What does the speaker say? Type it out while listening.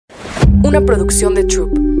una producción de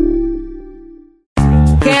Troop.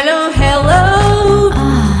 Hello, hello.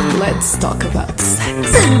 Let's talk about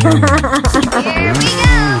sex. Here we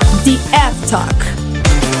go. The F-Talk.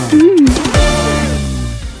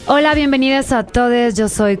 Hola, bienvenidos a todos. Yo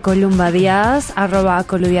soy Columba Díaz,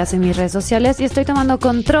 @Coludíaz en mis redes sociales, y estoy tomando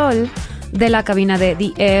control de la cabina de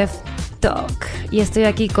The F-Talk. Y estoy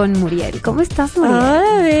aquí con Muriel. ¿Cómo estás, Muriel?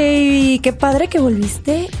 Ay, qué padre que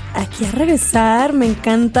volviste aquí a regresar. Me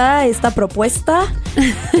encanta esta propuesta.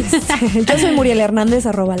 Yo soy Muriel Hernández,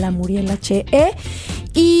 @la Muriel HE.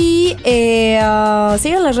 Y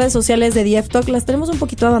sigan las redes sociales de DF-Talk. Las tenemos un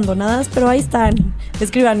poquito abandonadas, pero ahí están.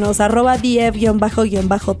 Escríbanos, @DF_talk.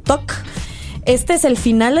 Este es el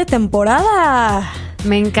final de temporada.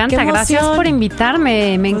 Me encanta, gracias por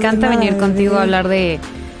invitarme. Me encanta venir contigo a hablar de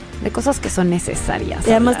cosas que son necesarias.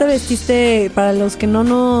 Y además te vestiste, para los que no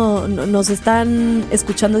nos están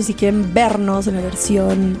escuchando y si quieren vernos en la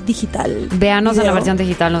versión digital. Véanos en la versión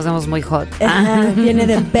digital, nos vemos muy hot. Viene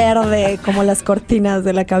de verde como las cortinas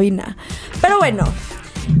de la cabina. Pero bueno,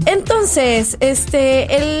 entonces,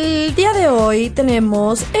 el día de hoy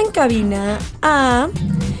tenemos en cabina a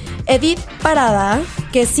Edith Parada,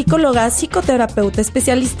 que es psicóloga, psicoterapeuta,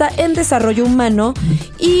 especialista en desarrollo humano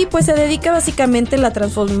y pues se dedica básicamente en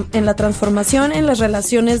la transformación en las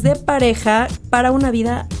relaciones de pareja para una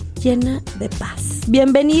vida llena de paz.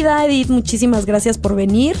 Bienvenida, Edith, muchísimas gracias por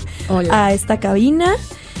venir a esta cabina.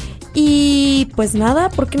 Y pues nada,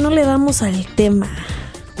 ¿por qué no le damos al tema?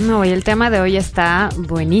 No, y el tema de hoy está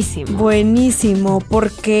buenísimo. Buenísimo,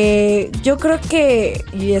 porque yo creo que,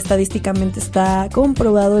 y estadísticamente está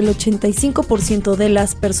comprobado, el 85% de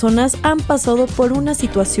las personas han pasado por una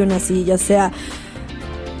situación así, ya sea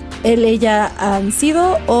ella han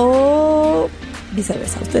sido o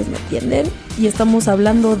viceversa, ustedes me entienden. Y estamos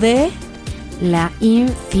hablando de la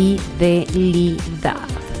infidelidad.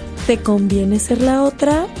 ¿Te conviene ser la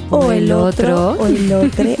otra o el otro? O el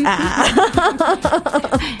otre.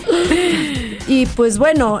 Y pues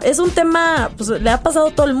bueno, es un tema, pues le ha pasado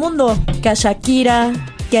a todo el mundo. Que a Shakira,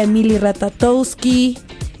 que a Emily Ratatowski,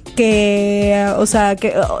 que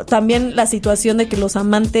también la situación de que los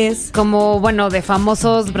amantes... Como, bueno, de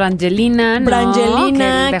famosos, Brangelina, ¿no?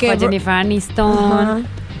 Brangelina, que dejó a Jennifer Aniston. Ajá.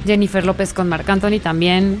 Jennifer López con Marc Anthony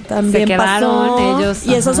también se quedaron pasó, ellos.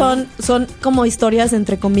 Y esos son como historias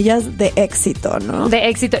entre comillas de éxito, ¿no? De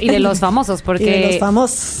éxito y de los famosos, porque y de los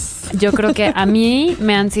famosos. Yo creo que a mí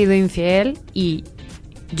me han sido infiel y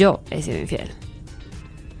yo he sido infiel.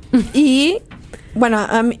 Y bueno,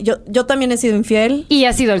 a mí, yo también he sido infiel. Y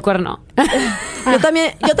ha sido el cuerno.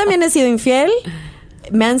 Yo también he sido infiel.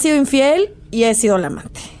 Me han sido infiel y he sido la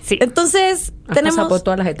amante. Sí. Entonces, tenemos por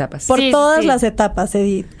todas las etapas. Por todas las etapas,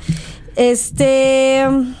 Edith.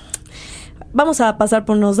 Vamos a pasar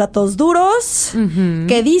por unos datos duros.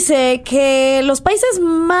 Que dice que los países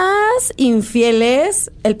más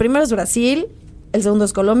infieles, el primero es Brasil, el segundo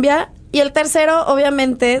es Colombia y el tercero,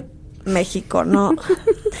 obviamente, México, ¿no?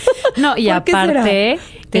 No, y aparte,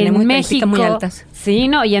 tenemos en México muy altas. Sí,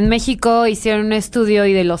 no, y en México hicieron un estudio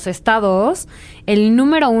y de los estados, el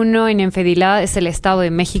número 1 en infidelidad es el Estado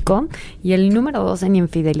de México y el número 2 en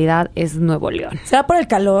infidelidad es Nuevo León. ¿Será por el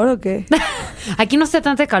calor o qué? Aquí no hace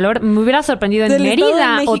tanto calor, me hubiera sorprendido en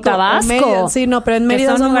Mérida o Tabasco. Sí, no, pero en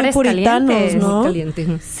Mérida son muy puritanos, calientes, ¿no? Calientes.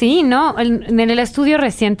 Sí, no, en el estudio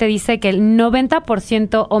reciente dice que el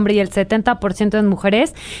 90% hombre y el 70% de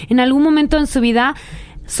mujeres en algún momento en su vida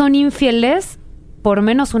son infieles por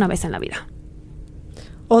menos una vez en la vida.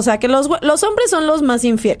 O sea, que los hombres son los más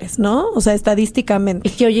infieles, ¿no? O sea, estadísticamente.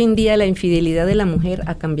 Es que hoy en día la infidelidad de la mujer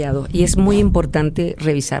ha cambiado y es muy importante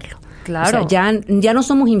revisarlo. Claro. O sea, ya no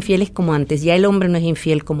somos infieles como antes, ya el hombre no es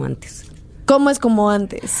infiel como antes. ¿Cómo es como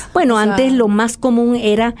antes? Bueno, antes lo más común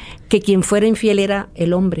era que quien fuera infiel era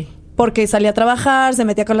el hombre. Porque salía a trabajar, se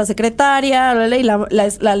metía con la secretaria, y la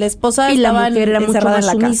esposa y la estaba mujer era mucho encerrada más en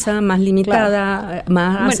la sumisa, casa. más limitada,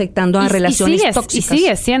 más aceptando a relaciones tóxicas. Y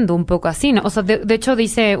sigue siendo un poco así, ¿no? O sea, de hecho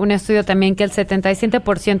dice un estudio también que el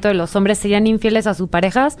 77% de los hombres serían infieles a sus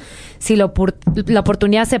parejas si la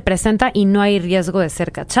oportunidad se presenta y no hay riesgo de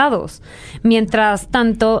ser cachados. Mientras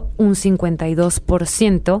tanto, un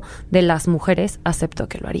 52% de las mujeres aceptó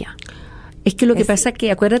que lo haría. Es que lo que pasa es que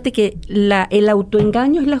acuérdate que el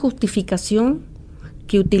autoengaño es la justificación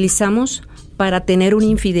que utilizamos para tener una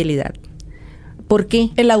infidelidad. ¿Por qué?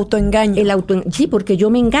 El autoengaño. Sí, porque yo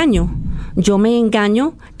me engaño. Yo me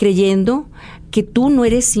engaño creyendo que tú no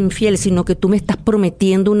eres infiel, sino que tú me estás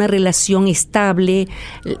prometiendo una relación estable,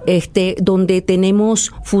 donde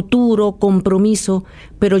tenemos futuro, compromiso,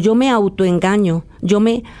 pero yo me autoengaño, yo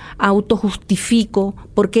me autojustifico.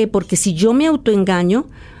 ¿Por qué? Porque si yo me autoengaño,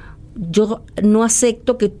 yo no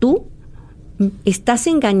acepto que tú estás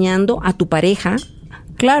engañando a tu pareja,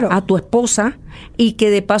 Claro. a tu esposa, y que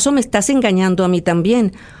de paso me estás engañando a mí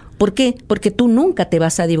también. ¿Por qué? Porque tú nunca te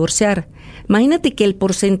vas a divorciar. Imagínate que el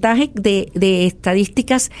porcentaje de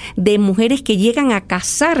estadísticas de mujeres que llegan a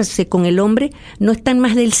casarse con el hombre no está en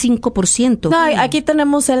más del 5%. No, aquí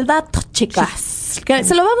tenemos el dato, chicas. Que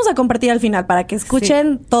se lo vamos a compartir al final para que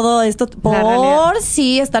escuchen todo esto por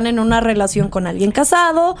si están en una relación con alguien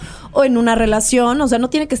casado o en una relación, o sea, no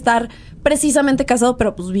tiene que estar precisamente casado,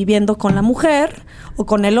 pero pues viviendo con la mujer o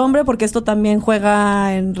con el hombre, porque esto también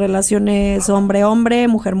juega en relaciones hombre-hombre,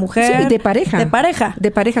 mujer-mujer. Sí, de pareja. De pareja.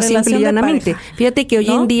 De pareja, Relación simple y de llanamente. pareja. Fíjate que hoy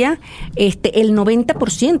 ¿No? en día el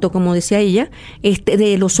 90%, como decía ella,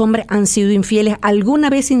 de los hombres han sido infieles alguna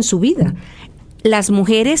vez en su vida. Las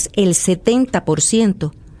mujeres, el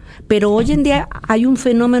 70%. Pero hoy en día hay un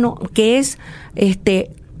fenómeno que es,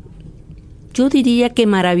 yo diría que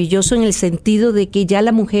maravilloso, en el sentido de que ya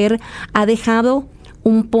la mujer ha dejado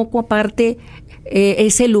un poco aparte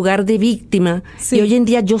ese lugar de víctima. Sí. Y hoy en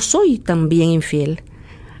día yo soy también infiel.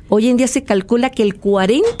 Hoy en día se calcula que el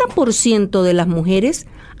 40% de las mujeres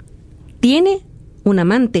tiene un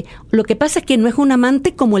amante. Lo que pasa es que no es un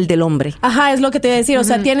amante como el del hombre. Ajá, es lo que te iba a decir. O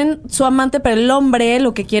sea, tienen su amante, pero el hombre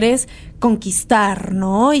lo que quiere es conquistar,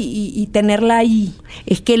 ¿no? Y tenerla ahí.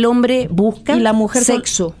 Es que el hombre busca Y la mujer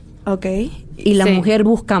sexo Ok. y la Sí. mujer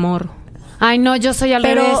busca amor. Ay, no, yo soy al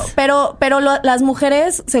Pero, revés. las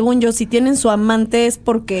mujeres, según yo, si tienen su amante es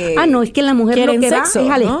porque No, es que la mujer lo quieren que sexo, va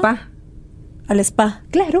es al ¿no? spa. Al spa.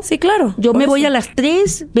 Claro. Sí, claro. Yo Por me voy eso. a las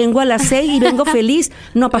 3, vengo a las 6 y vengo feliz.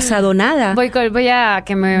 No ha pasado nada. Voy a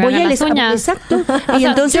que me Voy vean al las spa, uñas. exacto. O Y sea,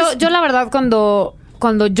 entonces yo la verdad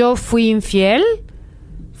cuando yo fui infiel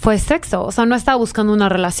fue sexo, o sea, no estaba buscando una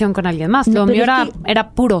relación con alguien más. No, Lo pero mío es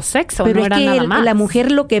era puro sexo, pero no es era que nada más. la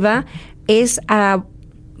mujer lo que va es a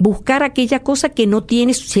buscar aquella cosa que no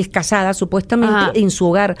tiene, si es casada supuestamente, Ajá. en su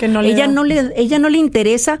hogar. Que no le ella da. ella no le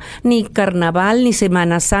interesa ni carnaval, ni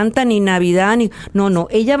Semana Santa, ni Navidad, ni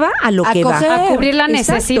ella va a lo A que coger. va. A cubrir la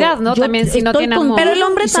Exacto. necesidad, ¿no? Yo También si no estoy tiene contigo amor. Pero el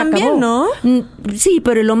hombre y se también, acabó. ¿no? Sí,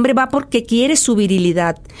 pero el hombre va porque quiere su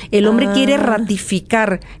virilidad. El hombre quiere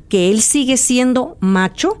ratificar que él sigue siendo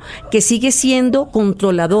macho, que sigue siendo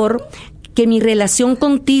controlador, que mi relación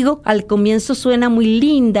contigo al comienzo suena muy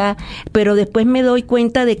linda, pero después me doy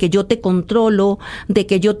cuenta de que yo te controlo, de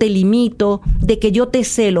que yo te limito, de que yo te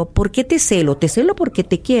celo. ¿Por qué te celo? Te celo porque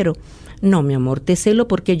te quiero. No, mi amor, te celo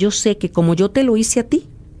porque yo sé que como yo te lo hice a ti,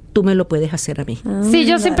 tú me lo puedes hacer a mí. Sí,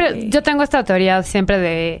 Ándale. yo tengo esta teoría siempre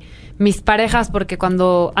de mis parejas, porque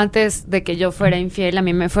antes de que yo fuera infiel, a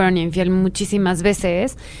mí me fueron infiel muchísimas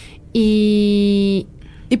veces y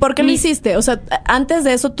 ¿Y por qué lo hiciste? O sea, antes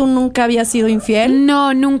de eso tú nunca habías sido infiel.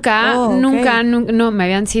 no, nunca, Oh, ok. no, me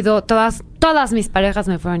habían sido, todas mis parejas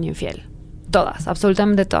me fueron infiel. Todas,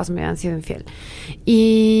 absolutamente todas me habían sido infiel.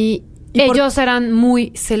 Y ellos eran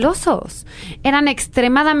muy celosos, eran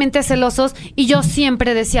extremadamente celosos y yo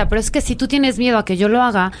siempre decía, pero es que si tú tienes miedo a que yo lo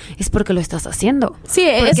haga, es porque lo estás haciendo. Sí,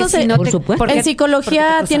 Porque eso si no por supuesto. en psicología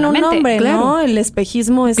porque te tiene un cruza la mente. nombre, Claro. ¿no? El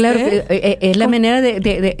espejismo es Claro, es la manera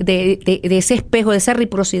de ese espejo, de esa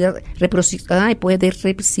reciprocidad, de reciprocidad.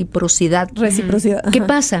 reciprocidad. ¿Qué Ajá.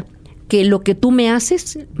 pasa? Que lo que tú me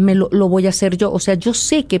haces, lo voy a hacer yo. O sea, yo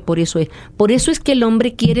sé que por eso es. Por eso es que el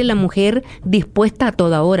hombre quiere la mujer dispuesta a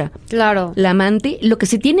toda hora. Claro. La amante, lo que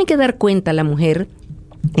se tiene que dar cuenta la mujer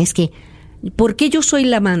es que, ¿por qué yo soy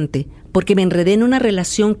la amante? Porque me enredé en una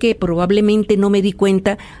relación que probablemente no me di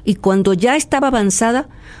cuenta y cuando ya estaba avanzada,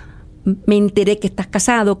 me enteré que estás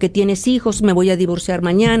casado, que tienes hijos, me voy a divorciar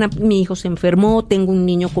mañana, mi hijo se enfermó, tengo un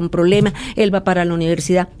niño con problemas, él va para la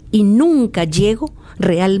universidad y nunca llego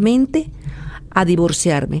realmente a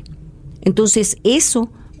divorciarme. Entonces ese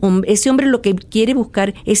hombre lo que quiere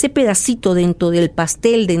buscar, ese pedacito dentro del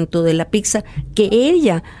pastel, dentro de la pizza, que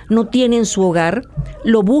ella no tiene en su hogar,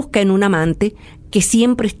 lo busca en un amante que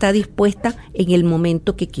siempre está dispuesta en el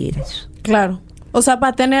momento que quieres. Claro. O sea,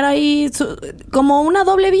 para tener ahí como una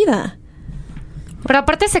doble vida. Pero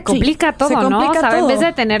aparte se complica todo, se ¿no? complica O sea, en todo. vez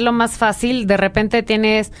de tenerlo más fácil, de repente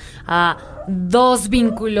tienes dos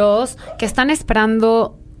vínculos que están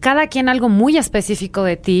esperando cada quien algo muy específico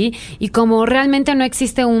de ti y como realmente no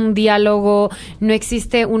existe un diálogo, no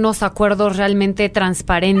existe unos acuerdos realmente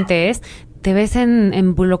transparentes, te ves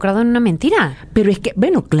involucrado en una mentira. Pero es que,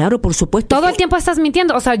 bueno, claro, por supuesto. Todo el tiempo estás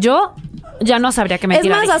mintiendo. O sea, yo ya no sabría qué Es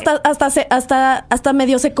mentira más, dije. hasta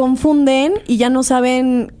medio se confunden y ya no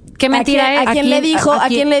saben ¿Qué mentira es? ¿A quién le dijo? ¿A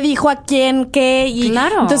quién le dijo? ¿A quién qué? Y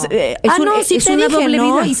Claro. entonces, sí es te una dije, doble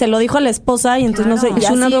 ¿no? vida. Y se lo dijo a la esposa y entonces no sé. Es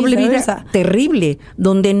y una así, doble vida viceversa. terrible,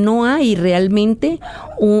 donde no hay realmente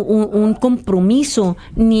un compromiso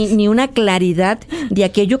ni una claridad de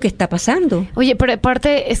aquello que está pasando. Oye, pero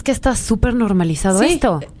aparte es que está súper normalizado Sí,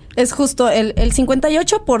 esto. es justo, el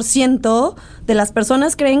 58% de las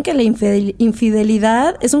personas creen que la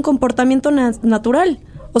infidelidad es un comportamiento natural.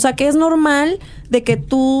 O sea, que es normal de que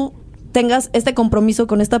tú tengas este compromiso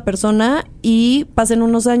con esta persona y pasen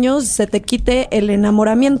unos años, se te quite el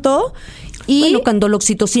enamoramiento y... Bueno, cuando la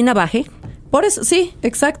oxitocina baje. Por eso, sí,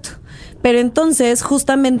 exacto. Pero entonces,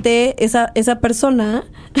 justamente, esa persona...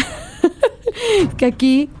 que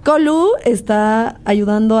aquí Colu está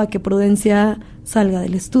ayudando a que Prudencia salga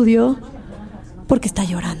del estudio porque está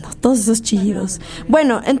llorando, todos esos chillidos.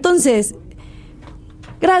 Bueno, entonces,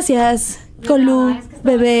 gracias, Colu,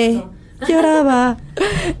 bebé, lloraba.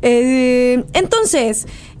 Entonces,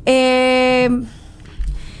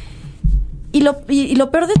 y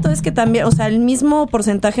lo peor de todo es que también, o sea, el mismo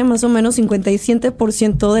porcentaje, más o menos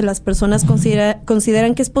 57% de las personas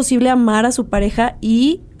consideran que es posible amar a su pareja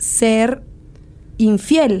y ser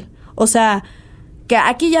infiel. O sea, que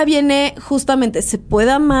aquí ya viene justamente, ¿se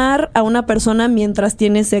puede amar a una persona mientras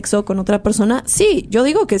tiene sexo con otra persona? Sí, yo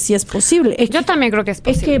digo que sí es posible. Yo también creo que es Es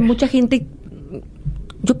posible. que mucha gente...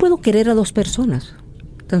 Yo puedo querer a dos personas,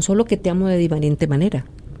 tan solo que te amo de diferente manera.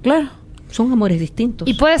 Claro. Son amores distintos.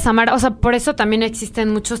 Y puedes amar, o sea, por eso también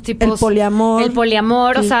existen muchos tipos. El poliamor. El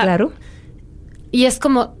poliamor, o Sí, sea. claro. Y es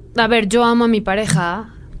como, a ver, yo amo a mi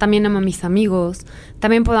pareja, también amo a mis amigos,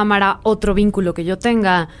 también puedo amar a otro vínculo que yo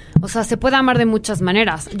tenga. O sea, se puede amar de muchas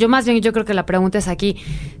maneras. Yo creo que la pregunta es aquí,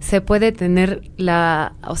 ¿se puede tener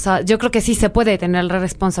o sea, yo creo que sí se puede tener la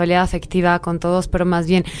responsabilidad afectiva con todos, pero más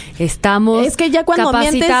bien estamos Es que ya cuando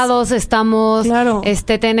capacitados, estamos, Claro.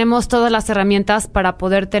 Tenemos todas las herramientas para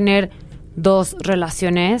poder tener dos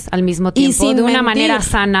relaciones al mismo Y tiempo, sin de una mentir. manera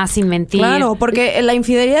sana, sin mentir. Claro, porque la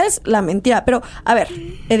infidelidad es la mentira. Pero, a ver,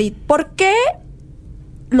 Edith, ¿por qué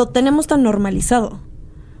lo tenemos tan normalizado?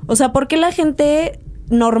 O sea, ¿por qué la gente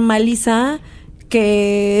normaliza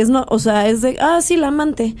que es, no, o sea, es de, sí, la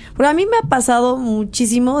amante? Porque a mí me ha pasado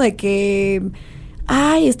muchísimo de que,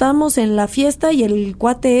 estábamos en la fiesta y el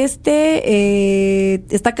cuate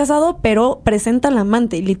está casado, pero presenta al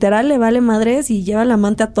amante. Y literal le vale madres y lleva al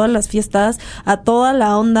amante a todas las fiestas, a toda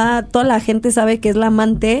la onda, toda la gente sabe que es la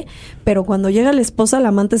amante, pero cuando llega la esposa, la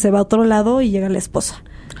amante se va a otro lado y llega la esposa.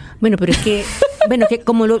 Bueno, pero es que,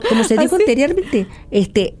 como se dijo ¿Ah, sí? anteriormente,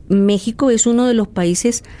 México es uno de los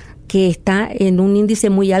países que está en un índice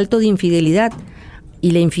muy alto de infidelidad.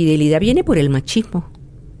 Y la infidelidad viene por el machismo.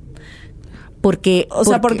 Porque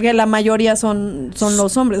la mayoría son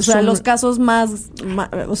los hombres. O sea, los casos más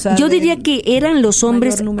o sea, yo diría que eran los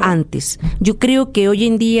hombres mayor número. antes. Yo creo que hoy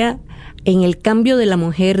en día, en el cambio de la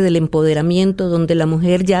mujer, del empoderamiento, donde la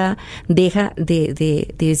mujer ya deja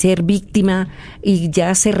de ser víctima y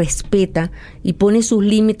ya se respeta y pone sus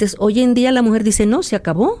límites, hoy en día la mujer dice, no, se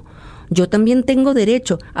acabó. Yo también tengo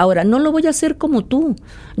derecho. Ahora, no lo voy a hacer como tú.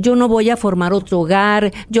 Yo no voy a formar otro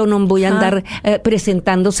hogar. Yo no voy a andar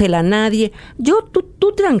presentándosela a nadie.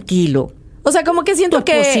 Tú tranquilo. O sea, como que siento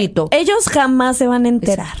que esposito. ellos jamás se van a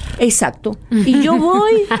enterar. Exacto. Y yo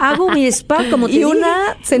voy, hago mi spa, como te Y dije.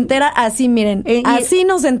 una se entera así, miren. Así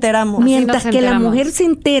nos enteramos. Mientras nos que la enteramos. mujer se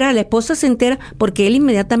entera, la esposa se entera, porque él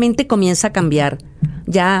inmediatamente comienza a cambiar.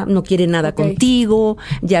 Ya no quiere nada Ok. contigo,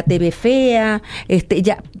 ya te ve fea,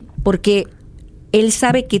 porque él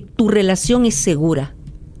sabe que tu relación es segura.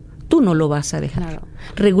 Tú no lo vas a dejar. Claro.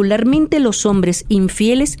 Regularmente los hombres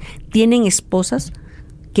infieles tienen esposas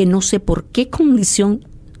que no sé por qué condición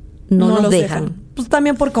no los dejan. Pues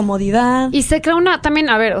también por comodidad. Y se crea también,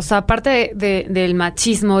 a ver, o sea, aparte del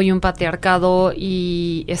machismo y un patriarcado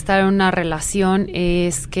y estar en una relación,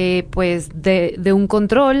 es que pues de un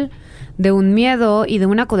control, de un miedo y de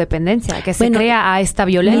una codependencia que se crea a esta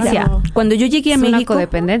violencia. Claro. Cuando yo llegué a Es una México,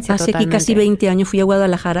 codependencia hace aquí totalmente. casi 20 años, fui a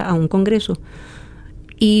Guadalajara a un congreso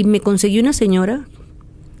y me conseguí una señora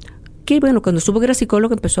que, bueno, cuando supo que era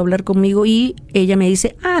psicóloga empezó a hablar conmigo y ella me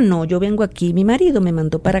dice, no, yo vengo aquí, mi marido me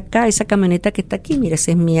mandó para acá, esa camioneta que está aquí, mira,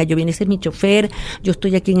 esa es mía, ese es mi chofer, yo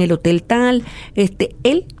estoy aquí en el hotel tal,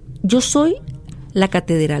 yo soy la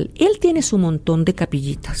catedral, él tiene su montón de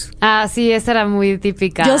capillitas. Sí, esa era muy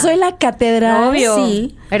típica. Yo soy la catedral. Obvio.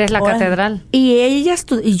 Sí. Eres la Ahora, catedral. Y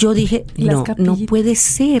y yo dije, Las no capillitas. puede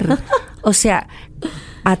ser. O sea,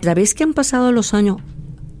 a través que han pasado los años,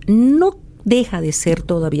 no deja de ser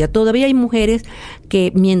todavía. Todavía hay mujeres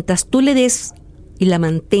que mientras tú le des y la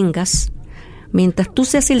mantengas, mientras tú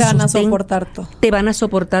seas el Te van a sostén, soportar todo. te van a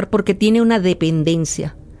soportar porque tiene una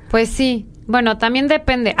dependencia. Pues sí. Bueno, también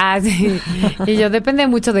depende. Sí. Y yo depende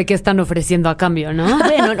mucho de qué están ofreciendo a cambio, ¿no?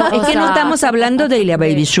 Bueno, no, es que no estamos hablando de la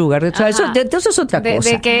baby sugar. O sea, eso es otra cosa.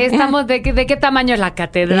 De qué tamaño es la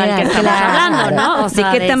catedral que estamos hablando, ¿no? O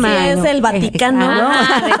sea, ¿de qué tamaño? Si es el Vaticano, ¿no?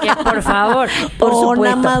 De que, por favor. Por o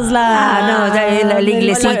supuesto. nada más la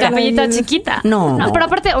iglesita. La capillita chiquita. No. Pero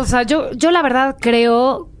aparte, o sea, yo la verdad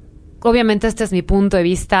creo... Obviamente este es mi punto de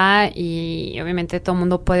vista y obviamente todo el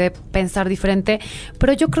mundo puede pensar diferente,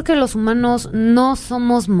 pero yo creo que los humanos no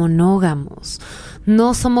somos monógamos.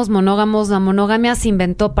 No somos monógamos. La monogamia se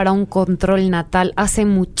inventó para un control natal hace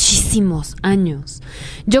muchísimos años.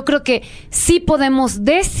 Yo creo que sí podemos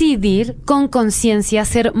decidir con conciencia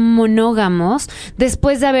ser monógamos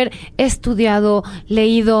después de haber estudiado,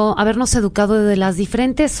 leído, habernos educado de las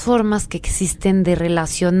diferentes formas que existen de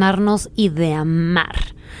relacionarnos y de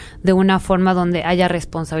amar, de una forma donde haya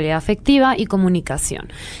responsabilidad afectiva y comunicación.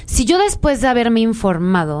 Si yo después de haberme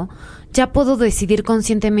informado, ya puedo decidir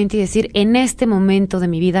conscientemente y decir, en este momento de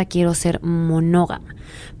mi vida quiero ser monógama.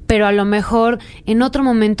 Pero a lo mejor en otro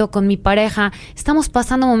momento con mi pareja estamos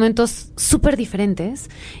pasando momentos súper diferentes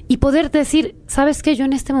y poder decir, ¿sabes qué? Yo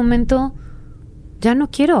en este momento ya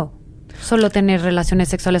no quiero solo tener relaciones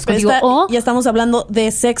sexuales contigo. Ya estamos hablando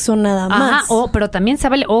de sexo nada más. Pero también se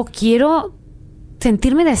vale, quiero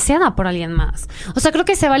sentirme deseada por alguien más. O sea, creo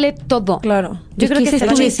que se vale todo. Claro. Yo creo que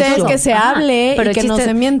el chiste es que se hable y que no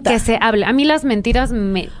se mienta. Que se hable. A mí las mentiras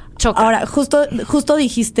me chocan. Ahora, justo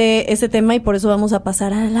dijiste ese tema y por eso vamos a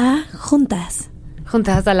pasar a la juntas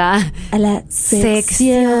a la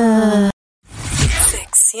sección.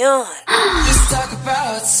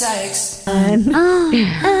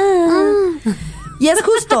 Y es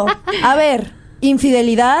justo. A ver,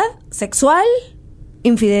 infidelidad sexual,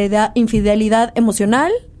 infidelidad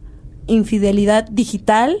emocional, infidelidad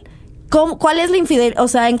digital. ¿Cuál es la infidelidad? O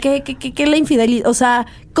sea, ¿en qué es la infidelidad? O sea,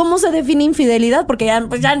 ¿cómo se define infidelidad? Porque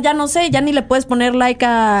ya no sé, ya ni le puedes poner like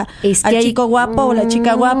al chico guapo o la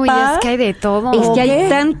chica guapa. Es que hay de todo. Es que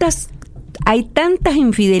hay tantas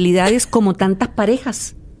infidelidades como tantas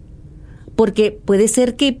parejas. Porque puede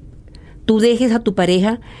ser que tú dejes a tu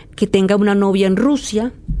pareja que tenga una novia en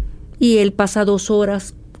Rusia y él pasa 2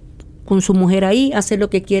 horas con su mujer ahí, hace lo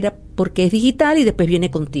que quiera porque es digital y después viene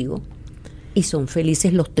contigo. Y son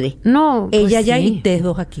felices los 3. No, pues ella allá sí. y ustedes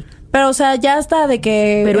 2 aquí. Pero, o sea, ya está de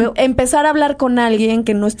que empezar a hablar con alguien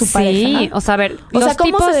que no es tu pareja. Sí, o sea, a ver. O sea,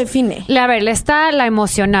 ¿cómo se define? A ver, está la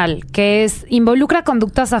emocional, que involucra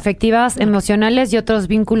conductas afectivas, emocionales y otros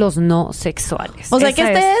vínculos no sexuales. O sea, que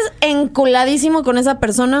estés enculadísimo con esa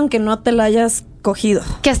persona aunque no te la hayas cogido.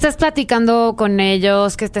 Que estés platicando con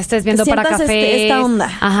ellos, que te estés viendo para café. Esta onda.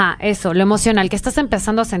 Ajá, eso, lo emocional, que estás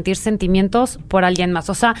empezando a sentir sentimientos por alguien más.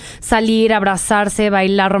 O sea, salir, abrazarse,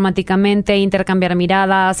 bailar románticamente, intercambiar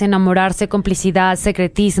miradas, enamorarse, complicidad,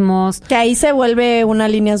 secretismos. Que ahí se vuelve una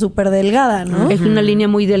línea súper delgada, ¿no? Es una línea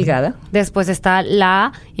muy delgada. Después está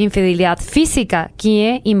la infidelidad física,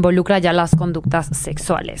 que involucra ya las conductas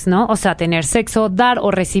sexuales, ¿no? O sea, tener sexo, dar o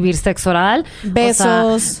recibir sexo oral. Besos.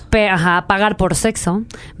 O sea, pagar por sexo,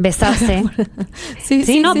 besarse.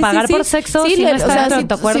 Pagar por sexo si no está dentro de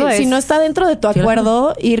tu acuerdo. Si no está dentro de tu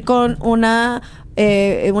acuerdo, ir con una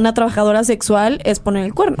trabajadora sexual es poner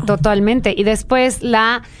el cuerno. Totalmente. Y después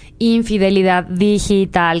la infidelidad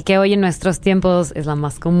digital, que hoy en nuestros tiempos es la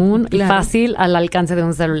más común y fácil al alcance de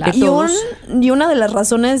un celular. Y una de las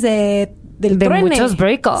razones de muchos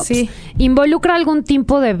breakups. Sí. Involucra algún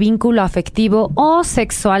tipo de vínculo afectivo o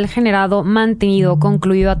sexual generado, mantenido,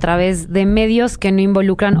 concluido a través de medios que no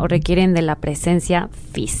involucran o requieren de la presencia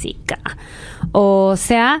física. O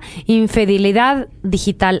sea, infidelidad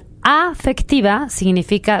digital afectiva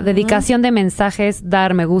significa dedicación de mensajes,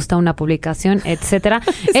 dar me gusta a una publicación, etcétera.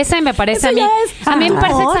 Esa me parece a mí me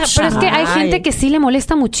parece pero es que hay gente que sí le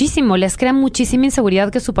molesta muchísimo, les crea muchísima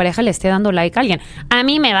inseguridad que su pareja le esté dando like a alguien. A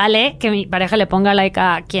mí me vale que mi pareja le ponga like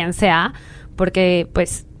a quien sea, porque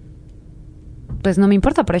pues no me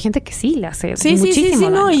importa, pero hay gente que sí le hace muchísimo daño.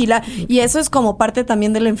 No, y eso es como parte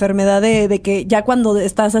también de la enfermedad de que ya cuando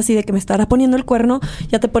estás así de que me estará poniendo el cuerno,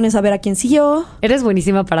 ya te pones a ver a quién siguió. Eres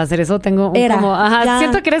buenísima para hacer eso, siento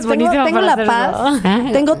que eres buenísima para hacer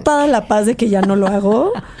eso. Tengo toda la paz de que ya no lo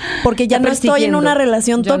hago, porque ya no estoy en una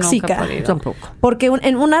relación tóxica. Tampoco. Porque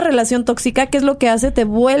en una relación tóxica, ¿qué es lo que hace? Te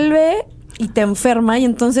vuelve y te enferma, y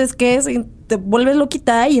entonces, ¿qué es? Te vuelves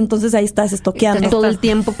loquita y entonces ahí estás estoqueando. Todo el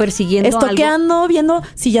tiempo persiguiendo Estoqueando, viendo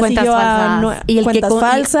si ya cuentas siguió falsas. Y el cuentas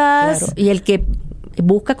falsas. Claro, y el que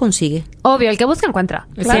busca, consigue. Obvio, el que busca encuentra.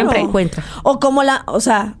 Claro. Siempre encuentra. O como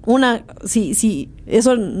sí,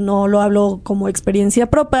 eso no lo hablo como experiencia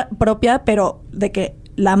propia, pero de que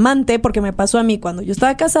la amante, porque me pasó a mí cuando yo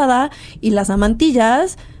estaba casada, y las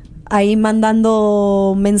amantillas ahí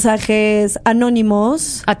mandando mensajes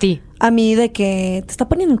anónimos A ti. a mí de que te está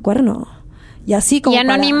poniendo el cuerno. Y así como Y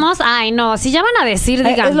anónimos, ay no, si ya van a decir,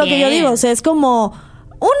 digan es lo que yo bien. digo, o sea, es como...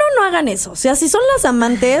 Uno, no hagan eso. O sea, si son las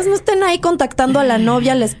amantes, no estén ahí contactando a la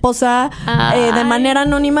novia, a la esposa, de Ay. manera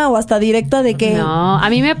anónima o hasta directa de que... No, a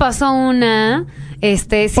mí me pasó una... sí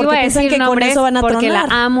Porque voy a piensan decir que con nombres eso van a porque tronar.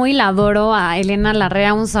 la amo y la adoro. A Elena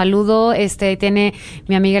Larrea, un saludo. Tiene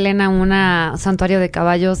mi amiga Elena un santuario de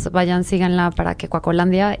caballos. Vayan, síganla para que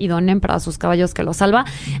Coacolandia y donen para sus caballos que los salva.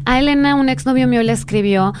 A Elena, un exnovio mío le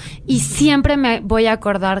escribió y siempre me voy a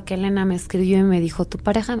acordar que Elena me escribió y me dijo, tu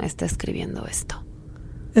pareja me está escribiendo esto.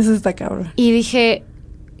 Eso está cabrón. Y dije,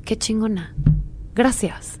 qué chingona.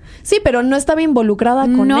 Gracias. Sí, pero no estaba involucrada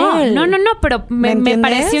con él. No, pero me entiendes?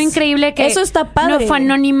 pareció increíble que eso está padre. no fue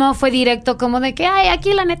anónimo, fue directo, como de que, ay,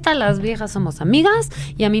 aquí la neta las viejas somos amigas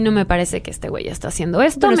y a mí no me parece que este güey está haciendo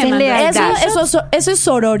esto. Pero Me es mandó lealtad. Eso es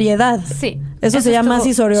sororidad. Sí. Eso se llama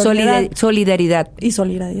así sororidad. Solidaridad. Y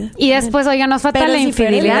solidaridad. Y después, oiga, nos falta Pero la es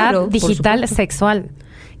diferente. infidelidad Claro, por digital supuesto. sexual,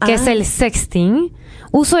 que es el sexting,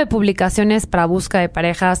 uso de publicaciones para busca de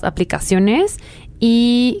parejas, aplicaciones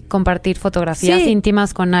y compartir fotografías Sí.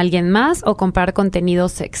 íntimas con alguien más o comprar contenido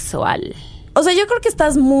sexual. O sea, yo creo que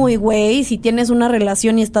estás muy güey si tienes una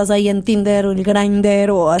relación y estás ahí en Tinder o el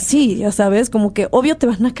Grindr o así, ya sabes, como que obvio te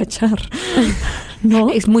van a cachar, ¿no?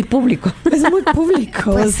 Es muy público. Es muy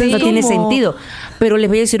público. Pues o sea, sí. No es tiene como- sentido. Pero les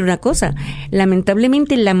voy a decir una cosa.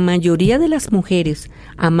 Lamentablemente, la mayoría de las mujeres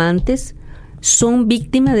amantes son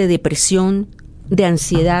víctimas de depresión, de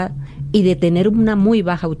ansiedad y de tener una muy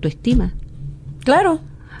baja autoestima. Claro.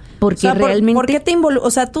 Porque O sea, realmente... ¿por qué te involucras?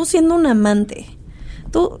 O sea, tú siendo un amante,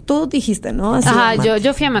 tú dijiste, ¿no? Así, Ajá, amante.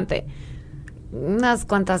 yo fui amante unas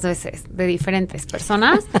cuantas veces de diferentes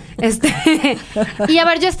personas. Y a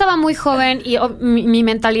ver, yo estaba muy joven y mi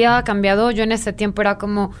mentalidad ha cambiado. Yo en ese tiempo era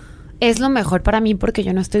como, es lo mejor para mí porque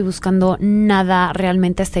yo no estoy buscando nada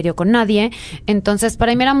realmente serio con nadie. Entonces,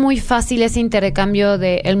 para mí era muy fácil ese intercambio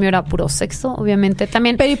de el mío era puro sexo, obviamente.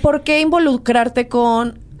 También Pero ¿y por qué involucrarte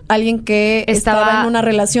con alguien que estaba en una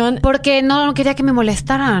relación? porque no quería que me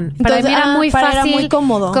molestaran. Para Entonces, mí era muy era fácil, muy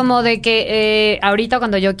cómodo. como de que ahorita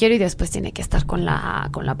cuando yo quiero y después tiene que estar con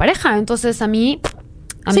la pareja. Entonces a mí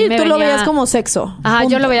Sí, me tú lo venía- veías como sexo. Ajá,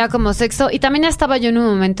 punto. yo lo veía como sexo. Y también estaba yo en un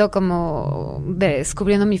momento como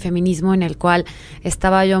descubriendo mi feminismo en el cual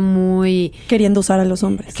estaba yo muy Queriendo usar a los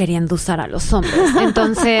hombres. queriendo usar a los hombres.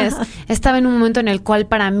 Entonces, estaba en un momento en el cual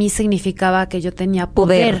para mí significaba que yo tenía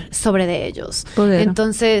poder sobre de ellos. Poder.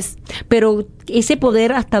 Entonces, Pero ese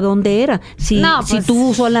poder, ¿hasta dónde era? Si, No, si pues-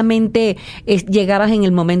 tú solamente llegabas en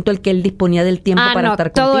el momento en que él disponía del tiempo para no,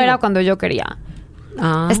 estar todo contigo. era cuando yo quería.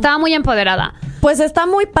 Ah. Estaba muy empoderada. Pues está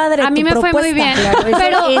muy padre. A mí tu me fue muy propuesta. bien. Claro, eso,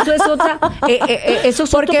 Pero- eso es otra... eso es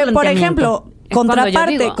Porque, otro por planteamiento. ejemplo, Es cuando yo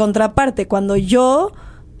digo. contraparte, cuando yo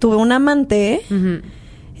tuve un amante Ujú.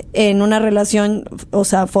 en una relación, o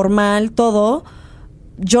sea, formal, todo,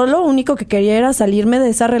 yo lo único que quería era salirme de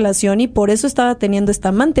esa relación y por eso estaba teniendo esta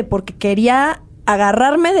amante, porque quería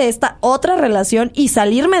agarrarme de esta otra relación y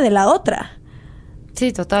salirme de la otra.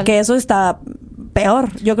 Sí, total. Que eso está peor.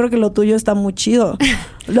 Yo creo que lo tuyo está muy chido.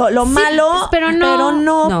 Lo Sí, malo, pero no.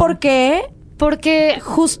 No. porque Porque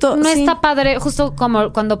justo no sí. está padre, justo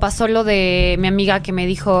como cuando pasó lo de mi amiga que me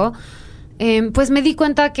dijo, pues me di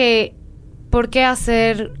cuenta que ¿por qué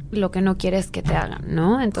hacer lo que no quieres que te hagan,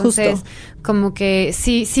 no? Entonces, Justo. como que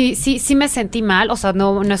sí me sentí mal, o sea,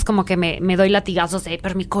 no es como que me doy latigazos de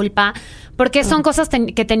por mi culpa, porque son cosas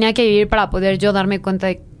que tenía que vivir para poder yo darme cuenta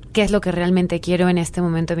de qué es lo que realmente quiero en este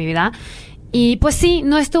momento de mi vida. Y pues sí,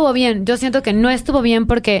 no estuvo bien. Yo siento que no estuvo bien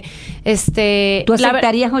porque ¿Tú la ver-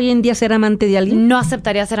 aceptarías hoy en día ser amante de alguien? no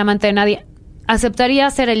aceptaría ser amante de nadie. Aceptaría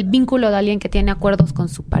ser el vínculo de alguien que tiene acuerdos con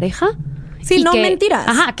su pareja. Sí, y no que- mentiras.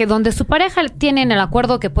 Ajá, que donde su pareja tiene el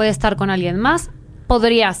acuerdo que puede estar con alguien más,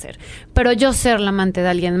 podría ser. Pero yo ser la amante de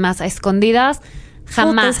alguien más a escondidas,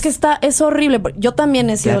 jamás. Puta, es que es horrible. Yo también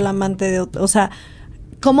he sido Claro. la amante de otro. O sea,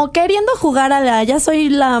 como queriendo jugar a la... Ya soy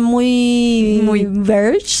la muy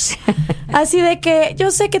verge. Así de que yo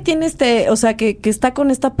sé que tiene o sea, que está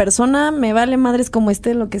con esta persona, me vale madres como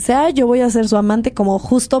esté, lo que sea. Yo voy a ser su amante como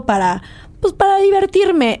justo para... Pues para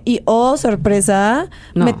divertirme. Y, oh, sorpresa,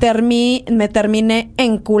 No. me terminé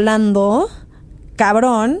enculando,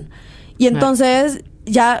 cabrón. Y entonces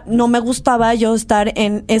ya no me gustaba yo estar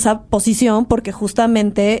en esa posición porque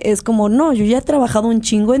justamente es como, no, yo ya he trabajado un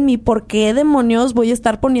chingo en mí. ¿Por qué demonios voy a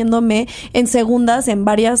estar poniéndome en segundas en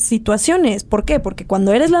varias situaciones? ¿Por qué? Porque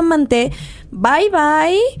cuando eres la amante, bye,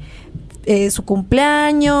 su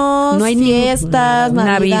cumpleaños, No hay fiestas,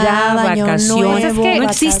 Navidad, Año vacaciones. Nuevo, Es que no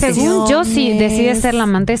existe. según yo, si vacaciones. decides ser la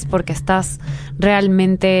amante es porque estás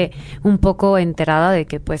realmente un poco enterada de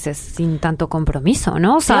que pues es sin tanto compromiso,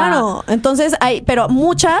 ¿no? O sea, Claro, entonces pero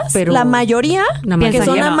muchas, Pero la mayoría la que mayoría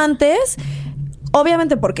son no. amantes,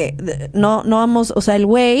 obviamente porque no vamos, o sea, el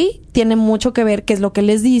güey tiene mucho que ver qué es lo que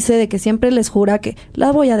les dice, de que siempre les jura que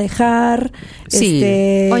la voy a dejar. Sí.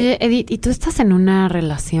 Oye, Edith, ¿y tú estás en una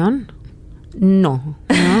relación? No.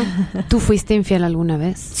 ¿No? ¿Tú fuiste infiel alguna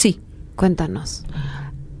vez? Sí. Cuéntanos.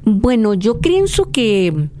 Bueno, yo pienso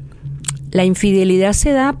que la infidelidad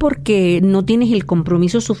se da porque no tienes el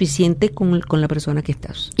compromiso suficiente con la persona que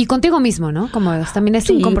estás. Y contigo mismo, ¿no? Como también es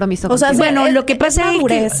un Sí. compromiso O sea, contigo. Bueno, lo que pasa es que-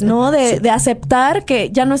 madurez, ¿no? De aceptar que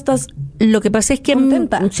ya no estás. Lo que pasa es que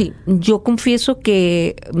Contenta. sí, yo confieso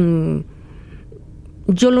que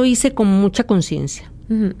yo lo hice con mucha conciencia.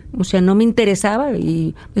 Ujú. O sea, no me interesaba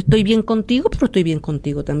y estoy bien contigo, pero estoy bien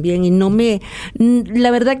contigo también. Y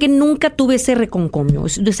la verdad que nunca tuve ese reconcomio,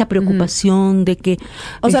 esa preocupación de que...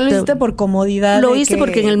 O sea, lo hiciste por comodidad. Lo de hice que-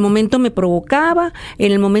 porque en el momento me provocaba,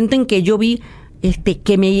 en el momento en que yo vi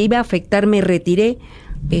que me iba a afectar, me retiré.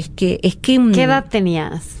 Es que ¿Qué edad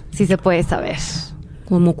tenías? Si se puede saber.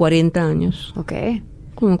 como 40 años. Ok.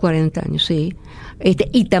 Como 40 años, sí.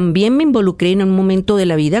 Y también me involucré en un momento de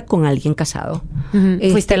la vida con alguien casado.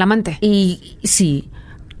 Ujú. ¿Fuiste el amante? Y sí,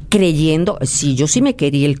 creyendo, sí, yo sí me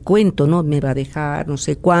quería el cuento, ¿no? Me va a dejar, no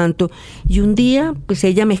sé cuánto. Y un día, pues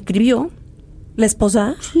ella me escribió. ¿La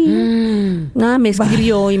esposa? Nada, me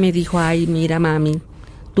escribió y me dijo, ay, mira, mami,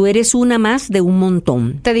 tú eres una más de un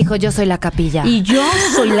montón. Te dijo, yo soy la capilla. Y yo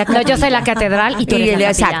soy la No, yo soy la catedral y tú eres la capilla.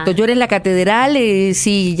 Exacto, yo eres la catedral,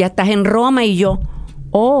 sí, ya estás en Roma y yo,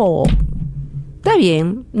 está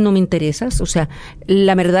bien, no me interesas. O sea,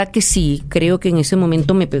 la verdad que sí, creo que en ese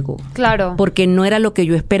momento me pegó. Claro. Porque no era lo que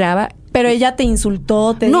yo esperaba. Pero ella te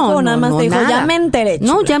insultó, te dijo, nada más te dijo, nada. ya me enteré.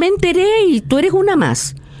 No, chula". ya me enteré y tú eres una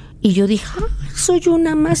más. Y yo dije, soy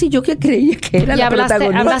una más. Y yo que creía que era ¿Y la hablaste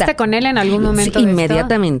protagonista. con él en algún momento Sí, de esto?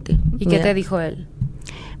 inmediatamente. ¿Y qué te dijo él?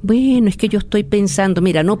 Bueno, es que yo estoy pensando,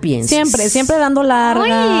 mira, no pienses. Siempre dando largas.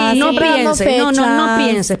 Ay, No siempre dando pienses, no fechas.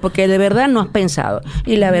 pienses, porque de verdad no has pensado.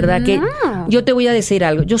 Y la verdad que No. yo te voy a decir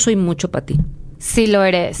algo, yo soy mucho para ti. Sí lo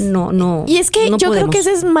eres. No. Y es que no yo creo podemos. que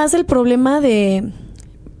ese es más el problema de...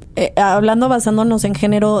 hablando, basándonos en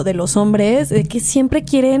género de los hombres, de que siempre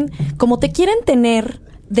quieren, como te quieren tener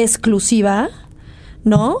de exclusiva,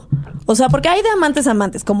 ¿no? O sea, porque hay de amantes a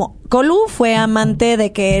amantes, como Colu fue amante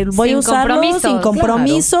de que voy Sin a usarlo compromiso, sin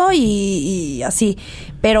compromiso y así.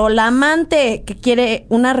 Pero la amante que quiere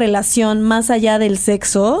una relación más allá del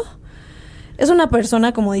sexo es una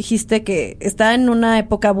persona, como dijiste, que está en una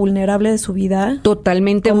época vulnerable de su vida.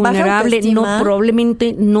 Totalmente con baja vulnerable, autoestima.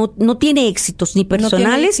 probablemente no tiene éxitos ni tiene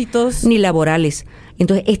personales éxitos. ni laborales.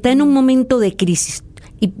 Entonces está en un momento de crisis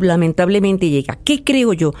y lamentablemente llega. ¿Qué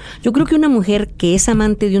creo yo? Yo creo que una mujer que es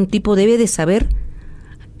amante de un tipo debe de saber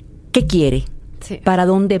qué quiere, Sí. para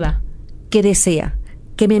dónde va, qué desea,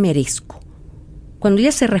 qué me merezco. Cuando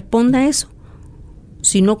ella se responda a eso,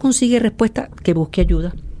 si no consigue respuesta, que busque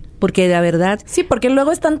ayuda. Porque la verdad, Sí, porque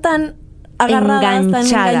luego están tan agarradas, tan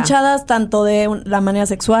enganchadas tanto de la manera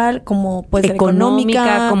sexual como pues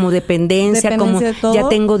económica, como dependencia, como de todo. ya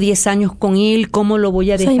tengo 10 años con él, ¿cómo lo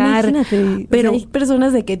voy a O sea, dejar? imagínate, Pero hay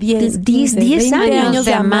personas de que 10, 10 15, 20 años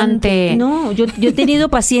de amante. no, yo he tenido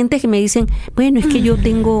pacientes que me dicen, bueno, es que yo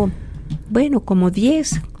tengo, como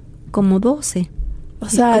 10, como 12. O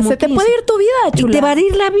sea, como se te 15. puede ir tu vida, Y chula. te va a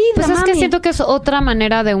ir la vida, Pues es que mami. siento que es otra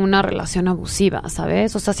manera de una relación abusiva,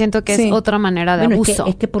 ¿sabes? O sea, siento que Sí. es otra manera de Bueno, abuso.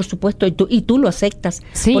 es que por supuesto, y tú lo aceptas,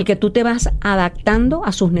 Sí. porque tú te vas adaptando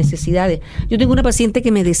a sus necesidades. Yo tengo una paciente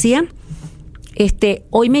que me decía,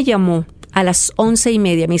 hoy me llamó a las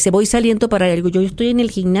 11:30, me dice, voy saliendo para algo, yo estoy en el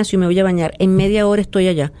gimnasio y me voy a bañar, en media hora estoy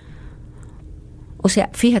allá. O sea,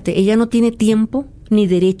 fíjate, ella no tiene tiempo ni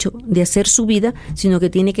derecho de hacer su vida, sino que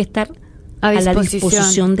tiene que estar A a la disposición.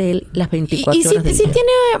 disposición de él las 24 Y sí, horas del sí día.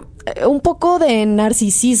 tiene un poco de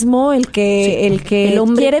narcisismo el que El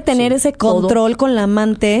hombre, quiere tener sí, ese todo. control con la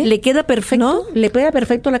amante. Le queda perfecto, ¿No? le queda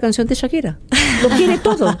perfecto la canción de Shakira. Lo quiere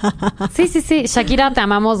todo. Sí. Shakira, te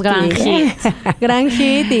amamos, gran Sí. hit. Gran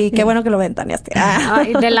hit y qué bueno que lo ventaneaste.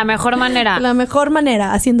 Ay, de la mejor manera. La mejor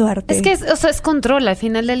manera, haciendo arte. Es que, es control. Al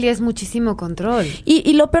final del día es muchísimo control.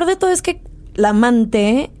 Y lo peor de todo es que la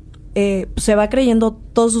amante se va creyendo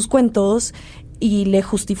todos sus cuentos y le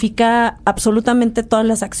justifica absolutamente todas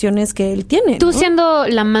las acciones que él tiene. Tú ¿no? siendo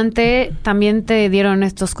la amante, ¿también te dieron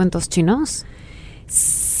estos cuentos chinos?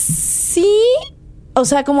 Sí, o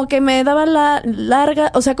sea, como que me daba la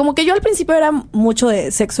larga, o sea, como que yo al principio era mucho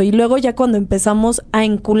de sexo y luego ya cuando empezamos a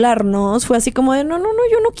encularnos fue así como de, no,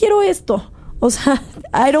 yo no quiero esto. O sea,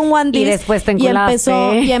 I don't want this. Y después te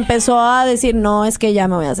enculaste. Y empezó a decir, no, es que ya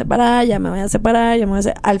me voy a separar.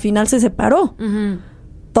 Al final se separó. Ujú.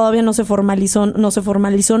 Todavía no se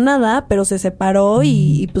formalizó nada, pero se separó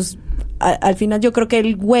y pues al final yo creo que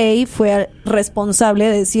el güey fue responsable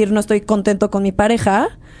de decir, no estoy contento con mi pareja.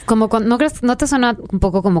 Como ¿no crees? ¿No te suena un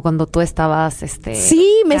poco como cuando tú estabas, Sí,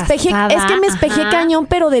 me espejé, casada? es que me espejé cañón,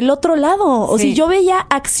 pero del otro lado. O Sí. sea, yo veía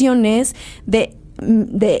acciones de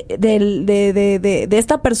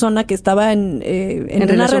esta persona que estaba en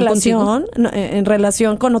una relación, en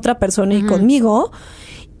relación con otra persona y conmigo,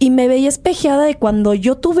 y me veía espejeada de cuando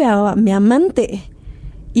yo tuve a mi amante.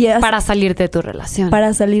 Y Para salirte de tu relación.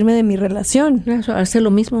 para salirme de mi relación. Eso, hace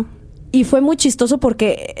lo mismo. Y fue muy chistoso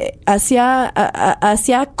porque hacía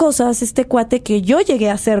cosas este cuate que yo llegué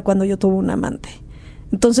a hacer cuando yo tuve un amante.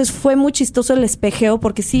 Entonces fue muy chistoso el espejeo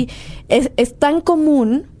porque sí, es tan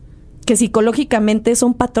común que psicológicamente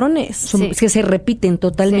son patrones. Sí. Que se repiten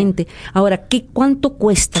totalmente. Sí. Ahora, ¿cuánto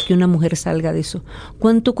cuesta que una mujer salga de eso?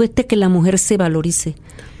 ¿Cuánto cuesta que la mujer se valorice?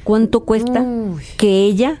 ¿Cuánto cuesta que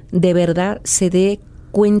ella de verdad se dé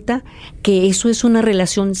cuenta que eso es una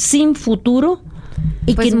relación sin futuro?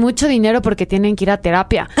 Y Pues que mucho dinero porque tienen que ir a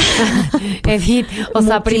terapia. Edith, o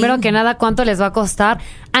sea, primero que nada, ¿cuánto les va a costar?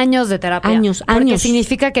 Años de terapia. Años. Porque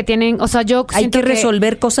significa que tienen, o sea, yo hay siento que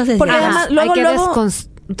resolver cosas desde Porque atrás. además, hay luego, que luego-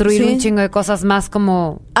 desconstruir Sí. un chingo de cosas más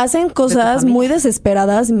como... Hacen cosas familia. muy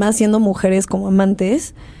desesperadas, más siendo mujeres como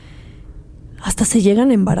amantes, hasta se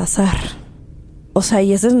llegan a embarazar. O sea,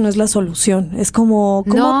 y esa no es la solución. Es como,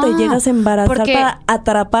 ¿cómo No, te llegas a embarazar porque- para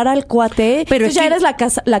atrapar al cuate? Pero Tú es ya que- eres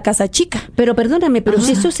la casa chica. Pero perdóname, pero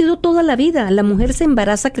si eso ha sido toda la vida. La mujer se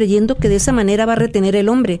embaraza creyendo que de esa manera va a retener el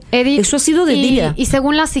hombre. Edith, Eso ha sido de y, día. Y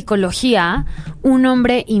según la psicología, un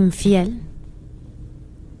hombre infiel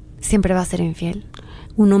siempre va a ser infiel.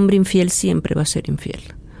 Un hombre infiel siempre va a ser infiel.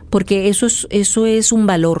 Porque eso es un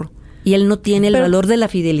valor. Y él no tiene el Pero- valor de la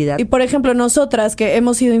fidelidad. Y por ejemplo, nosotras que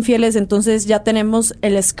hemos sido infieles, entonces ya tenemos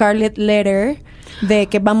el Scarlet Letter de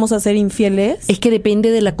que vamos a ser infieles. Es que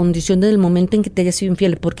depende de la condición del momento en que te hayas sido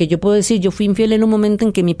infiel, porque yo puedo decir, yo fui infiel en un momento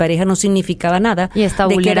en que mi pareja no significaba nada, Y está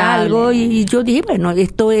de que era vulnerable. algo, y yo dije, bueno,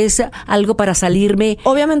 esto es algo para salirme.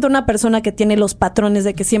 Obviamente una persona que tiene los patrones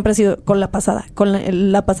de que siempre ha sido con la pasada, con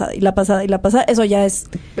la pasada y la pasada y la pasada, eso ya es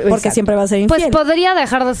porque Exacto. siempre va a ser Pues infiel. podría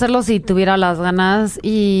dejar de hacerlo si tuviera las ganas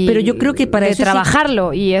y Pero yo creo que para de eso sí-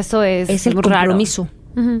 trabajarlo y eso es el muy raro. compromiso.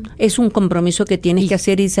 Ujú. Es un compromiso que tienes Y que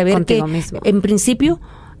hacer y saber que, contigo mismo. en principio,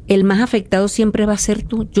 el más afectado siempre va a ser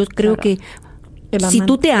tú. Yo creo Claro. que El si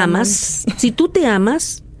tú te amante. amas, si tú te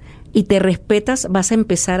amas y te respetas, vas a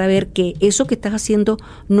empezar a ver que eso que estás haciendo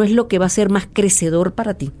no es lo que va a ser más crecedor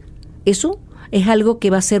para ti. Eso es algo que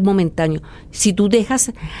va a ser momentáneo. Si tú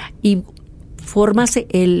dejas y formas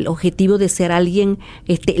el objetivo de ser alguien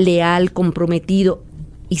leal, comprometido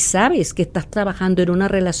y sabes que estás trabajando en una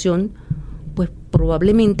relación, pues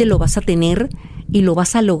probablemente lo vas a tener y lo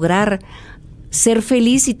vas a lograr ser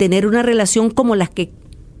feliz y tener una relación como las que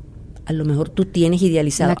a lo mejor tú tienes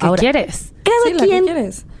idealizado. La que Ahora, quieres. Sí, cada la que quien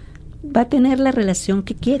quieres. va a tener la relación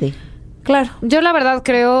que quiere. Claro. Yo la verdad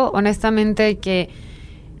creo honestamente que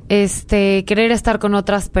querer estar con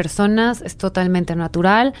otras personas es totalmente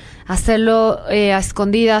natural. Hacerlo a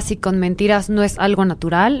escondidas y con mentiras no es algo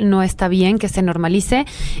natural, no está bien que se normalice.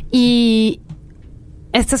 Y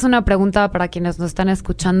esta es una pregunta para quienes nos están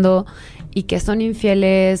escuchando y que son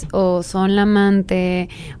infieles o son la amante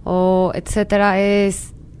o etcétera,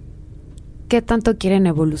 es ¿qué tanto quieren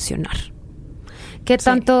evolucionar? ¿Qué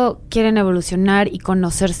tanto quieren evolucionar y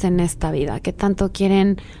conocerse en esta vida? ¿Qué tanto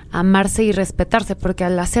quieren amarse y respetarse? Porque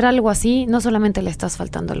al hacer algo así, no solamente le estás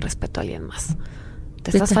faltando el respeto a alguien más,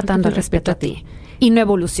 te estás faltando el respeto a ti y no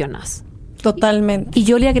evolucionas. Totalmente. Y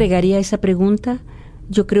yo le agregaría a esa pregunta,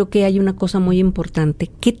 yo creo que hay una cosa muy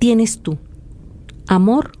importante. ¿Qué tienes tú?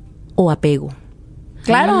 ¿Amor o apego?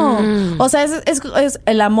 Claro. O sea, es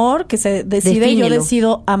el amor que se decide. Yo Defínelo.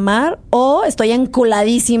 decido amar o estoy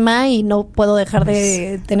enculadísima y no puedo dejar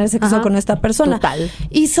de tener sexo Ajá. con esta persona. Total.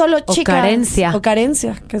 Y solo, O chicas. carencia. O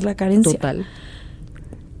carencia, que es la carencia. Total.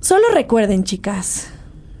 Solo recuerden, chicas,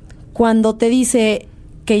 cuando te dice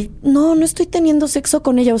que no estoy teniendo sexo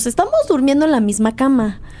con ella, o sea, estamos durmiendo en la misma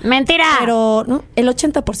cama. ¡Mentira! Pero no, el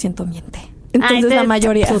 80% miente. Entonces la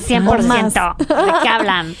mayoría. 100%. o más. ¿De qué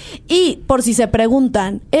hablan? Y por si se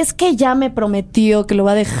preguntan, es que ya me prometió que lo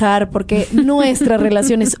va a dejar porque nuestra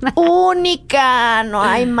relación es única, no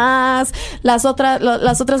hay más. Las otras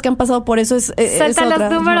que han pasado por eso es Suelta los otra,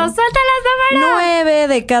 números, ¿no? suelta los números. 9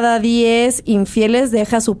 de cada 10 infieles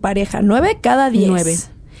deja a su pareja. 9 cada 10. 9.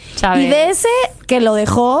 Chávez. Y de ese que lo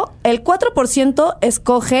dejó, el 4%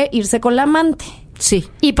 escoge irse con la amante. Sí.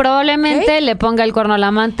 Y probablemente ¿Ok? le ponga el cuerno al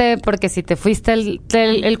amante, porque si te fuiste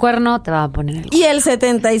el cuerno, te va a poner el cuerno. Y el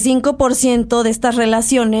 75% de estas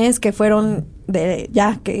relaciones que fueron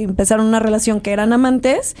que empezaron una relación que eran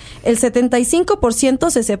amantes, el 75%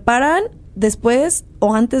 se separan después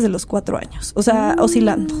o antes de los 4 años. O sea,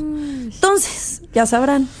 oscilando. Entonces, ya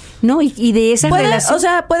sabrán. No, y de esa relación. O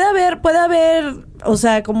sea, puede haber, o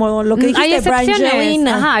sea, como lo que dijiste, Hay excepciones.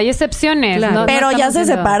 Brangelina. Ajá, hay excepciones. Claro. No Pero ya estamos se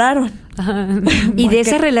diciendo- separaron. Y de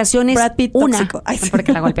esas relaciones, Brad Pitt una tóxico. Ay, sí.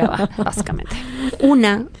 Porque la golpeaba, básicamente.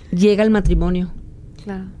 llega al matrimonio.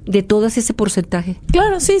 Claro. De todas ese porcentaje.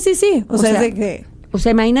 Claro, sí. O sea, es de que... O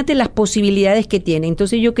sea, imagínate las posibilidades que tiene.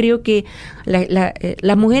 Entonces yo creo que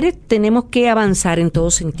las mujeres tenemos que avanzar en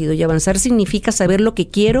todo sentido. Y avanzar significa saber lo que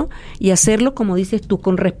quiero y hacerlo, como dices tú,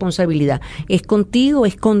 con responsabilidad. Es contigo,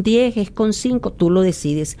 es con 10, es con 5, tú lo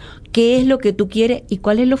decides. ¿Qué es lo que tú quieres y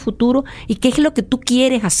cuál es lo futuro y qué es lo que tú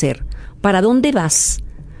quieres hacer? ¿Para dónde vas?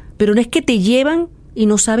 Pero no es que te llevan y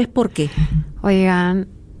no sabes por qué. Oigan,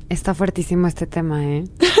 está fuertísimo este tema, ¿eh?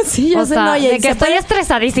 Sí, ya O sé, sea, no, oye, de que se estoy puede-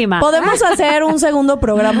 estresadísima. Podemos hacer un segundo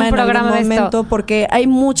programa Un en programa algún de esto. momento porque hay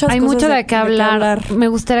muchas Hay cosas mucho de qué hablar. Me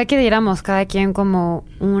gustaría que diéramos cada quien como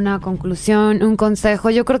una conclusión, un consejo.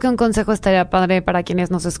 Yo creo que un consejo estaría padre para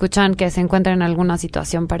quienes nos escuchan que se encuentren en alguna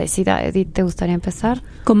situación parecida. Edith, ¿te gustaría empezar?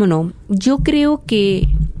 ¿Cómo no? Yo creo que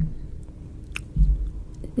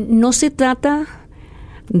no se trata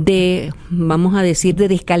de, vamos a decir, de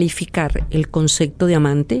descalificar el concepto de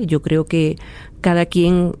amante. Yo creo que cada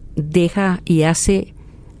quien deja y hace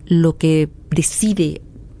lo que decide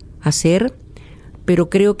hacer, pero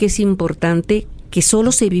creo que es importante que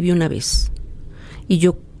solo se vive una vez. Y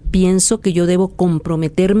yo pienso que yo debo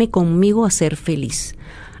comprometerme conmigo a ser feliz,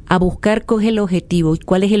 a buscar cuál es el objetivo y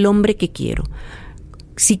cuál es el hombre que quiero.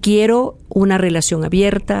 Si quiero una relación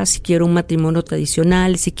abierta, si quiero un matrimonio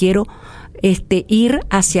tradicional, si quiero ir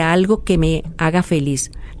hacia algo que me haga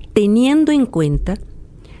feliz, teniendo en cuenta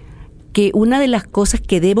que una de las cosas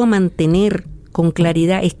que debo mantener con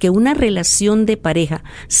claridad es que una relación de pareja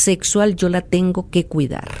sexual yo la tengo que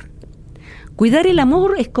cuidar. Cuidar el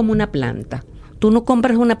amor es como una planta. Tú no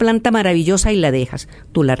compras una planta maravillosa y la dejas.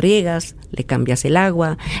 Tú la riegas, le cambias el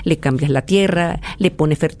agua, le cambias la tierra, le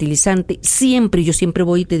pones fertilizante. Yo siempre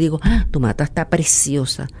voy y te digo, tu mata está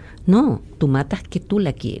preciosa. No, tu mata es que tú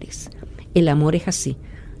la quieres. El amor es así.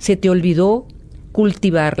 Se te olvidó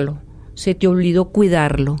cultivarlo, se te olvidó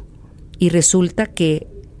cuidarlo. Y resulta que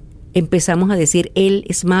empezamos a decir, él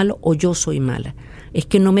es malo o yo soy mala. Es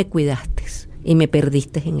que no me cuidaste y me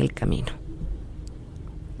perdiste en el camino.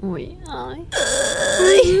 Uy, ay.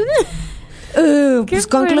 Pues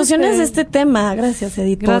conclusiones fuerte. de este tema. Gracias,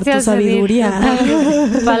 Edith, por tu Gracias, sabiduría.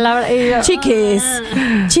 Edith.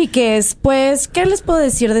 Chiques, pues, ¿qué les puedo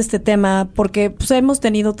decir de este tema? Porque pues, hemos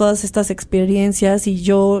tenido todas estas experiencias y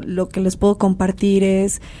yo lo que les puedo compartir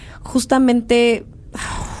es justamente...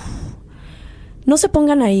 No se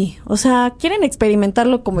pongan ahí. O sea, quieren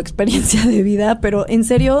experimentarlo como experiencia de vida, pero en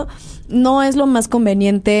serio no es lo más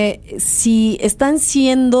conveniente. Si están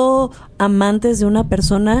siendo amantes de una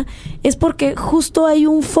persona, es porque justo hay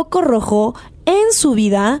un foco rojo en su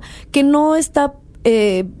vida que no está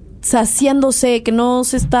saciándose, que no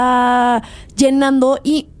se está llenando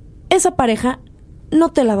y esa pareja no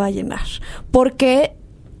te la va a llenar. Porque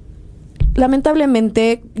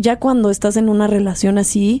lamentablemente ya cuando estás en una relación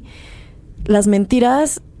así, las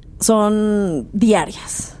mentiras son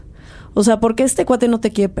diarias. O sea, porque este cuate no te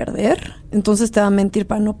quiere perder, entonces te va a mentir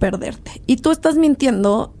para no perderte. Y tú estás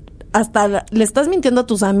mintiendo, le estás mintiendo a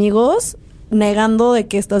tus amigos, negando de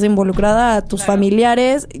que estás involucrada, a tus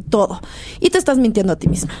familiares, y todo. Y te estás mintiendo a ti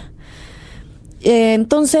misma.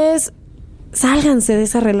 Entonces, sálganse de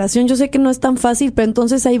esa relación. Yo sé que no es tan fácil, pero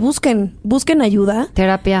entonces ahí busquen ayuda.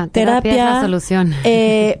 Terapia es la solución.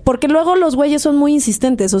 Porque luego los güeyes son muy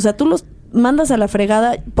insistentes. O sea, tú los mandas a la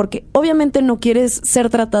fregada porque obviamente no quieres ser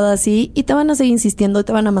tratada así y te van a seguir insistiendo y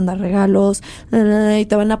te van a mandar regalos y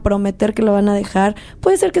te van a prometer que lo van a dejar.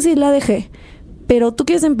 Puede ser que sí la deje, pero ¿tú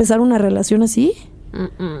quieres empezar una relación así?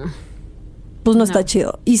 Pues no está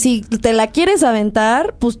chido. Y si te la quieres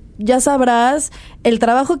aventar, pues ya sabrás el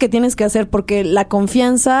trabajo que tienes que hacer porque la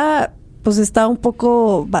confianza pues está un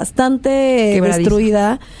poco bastante Quebradiza.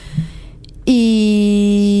 destruida.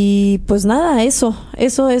 Y pues nada, eso,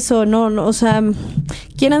 no, o sea,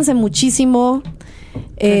 quiéranse muchísimo.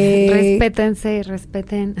 Respétense y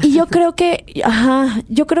respeten. Y yo creo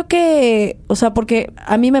que, o sea, porque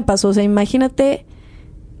a mí me pasó, o sea, imagínate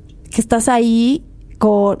que estás ahí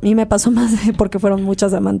y me pasó porque fueron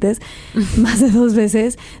muchas amantes, más de 2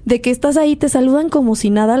 veces, de que estás ahí, te saludan como si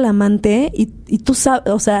nada al amante y tú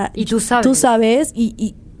sabes, o sea, y tú sabes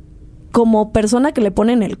y como persona que le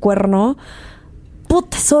ponen el cuerno,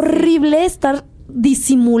 puta, es horrible estar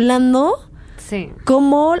disimulando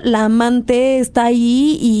cómo la amante está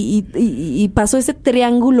ahí y pasó ese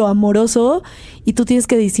triángulo amoroso y tú tienes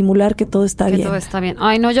que disimular que todo está bien. Que todo está bien.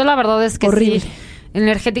 Ay, no, yo la verdad es que horrible. Sí,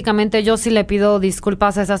 energéticamente yo sí le pido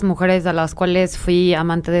disculpas a esas mujeres a las cuales fui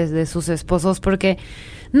amante de sus esposos porque...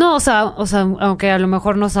 No, o sea, aunque a lo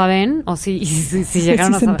mejor no saben, o si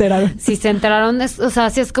llegaron a saber. Si se enteraron, o sea,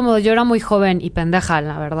 sí es como yo era muy joven y pendeja,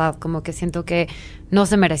 la verdad, como que siento que no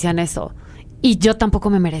se merecían eso. Y yo tampoco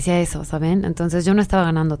me merecía eso, ¿saben? Entonces yo no estaba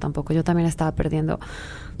ganando tampoco, yo también estaba perdiendo.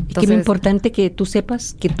 Entonces, qué importante que tú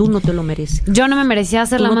sepas que tú no te lo mereces. Yo no me merecía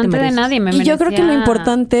ser la amante de nadie, y yo creo que lo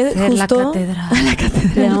importante ser justo la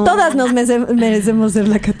catedral. No. Todas nos merecemos ser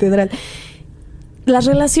la catedral. Las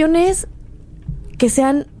relaciones que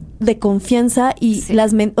sean de confianza y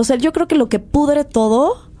o sea, yo creo que lo que pudre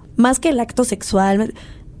todo, más que el acto sexual,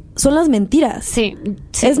 son las mentiras. Sí,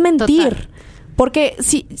 es mentir. Total. Porque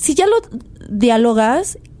si ya lo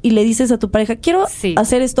dialogas y le dices a tu pareja, quiero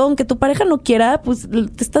hacer esto, aunque tu pareja no quiera, pues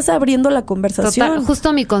te estás abriendo la conversación. Total,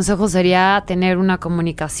 justo mi consejo sería tener una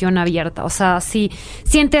comunicación abierta. O sea, si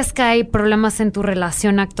sientes que hay problemas en tu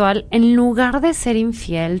relación actual, en lugar de ser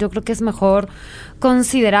infiel, yo creo que es mejor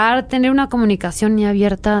considerar tener una comunicación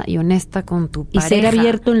abierta y honesta con tu pareja. Y ser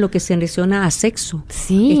abierto en lo que se relaciona a sexo.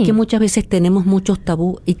 Sí. Es que muchas veces tenemos muchos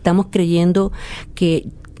tabú y estamos creyendo que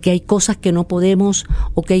hay cosas que no podemos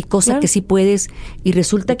o que hay cosas que sí puedes y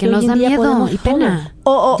resulta que nos hoy da en día miedo podemos y pena.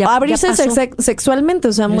 O abrirse sexualmente,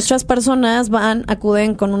 o sea, muchas personas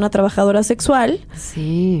acuden con una trabajadora sexual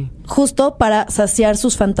justo para saciar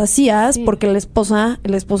sus fantasías porque el esposo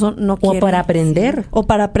no quiere. O para aprender. O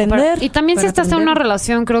para aprender. Y también si estás en una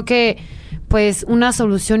relación, creo que pues una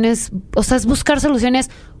solución es, o sea, es buscar soluciones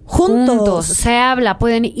juntos. Se habla,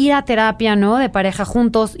 pueden ir a terapia, ¿no? De pareja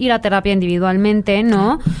juntos, ir a terapia individualmente,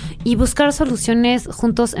 ¿no? Y buscar soluciones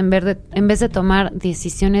juntos en vez de tomar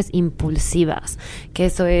decisiones impulsivas, que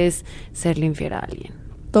eso es serle infiel a alguien.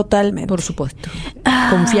 Totalmente. Por supuesto.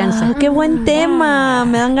 Confianza. Qué buen tema.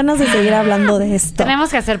 Me dan ganas de seguir hablando de esto. Tenemos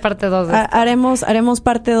que hacer parte 2 de esto. Haremos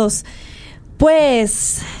parte 2.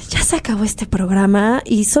 Pues ya se acabó este programa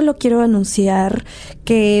y solo quiero anunciar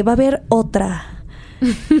que va a haber otra.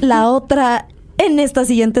 La otra en esta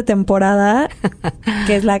siguiente temporada,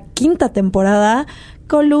 que es la 5ª temporada.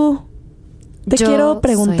 Colu, te quiero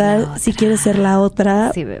preguntar si quieres ser la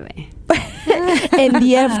otra. Sí, bebé. En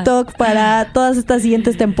DF Talk para todas estas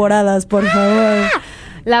siguientes temporadas, por favor.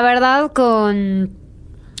 La verdad, con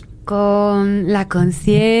la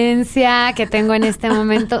conciencia que tengo en este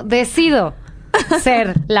momento, decido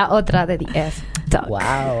ser la otra de DF Talk.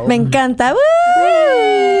 Wow. Me encanta.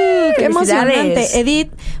 ¡Qué emocionante!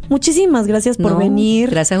 Edith, muchísimas gracias por venir.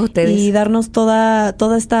 Gracias a ustedes. Y darnos toda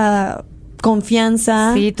esta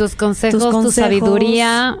confianza. Sí, tus consejos, tu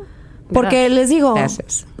sabiduría. Porque les digo,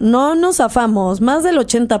 gracias. No nos zafamos. Más del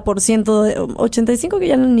 80%, 85% que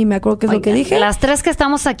ya ni me acuerdo qué es lo que dije. Las 3 que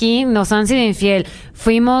estamos aquí nos han sido infiel.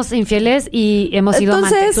 Fuimos infieles y hemos sido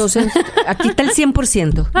amantes. Entonces, aquí está el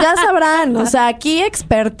 100%. Ya sabrán, o sea, aquí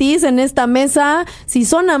expertise en esta mesa. Si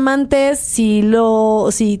son amantes, si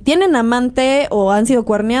tienen amante o han sido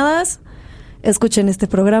cuerneadas, escuchen este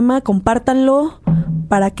programa, compártanlo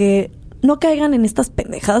para que no caigan en estas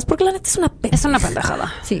pendejadas, porque la neta es una pendejada. Es una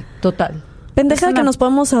pendejada. Sí, total. Pendejada que nos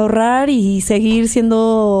podemos ahorrar y seguir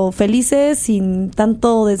siendo felices sin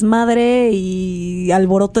tanto desmadre y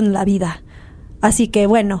alboroto en la vida. Así que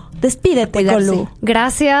bueno, despídete, Colu.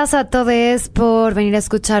 Gracias a todos por venir a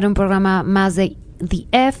escuchar un programa más de The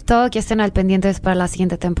F-Talk. Ya estén al pendientes para la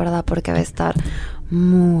siguiente temporada porque va a estar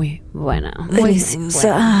muy buena. Muy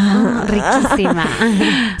buena. Riquísima.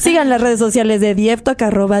 Sigan las redes sociales de The F-Talk,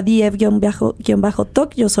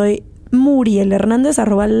 @DF_Talk. Yo soy Muriel Hernández,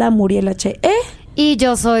 @la Muriel HE. Y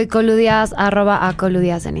yo soy Coludias,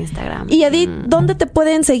 @acoludias en Instagram. Y Edith, ¿dónde te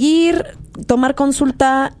pueden seguir? Tomar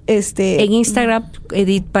consulta, En Instagram,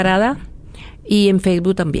 Edith Parada. Y en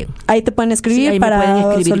Facebook también. Ahí te pueden escribir ahí para me pueden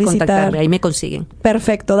escribir solicitar. Y contactarme, ahí me consiguen.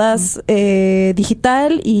 Perfecto, das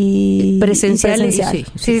digital y presencial.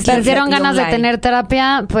 Si les dieron ganas de tener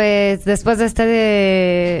terapia, pues después de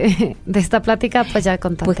esta plática, pues ya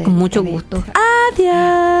contate. Pues con mucho gusto.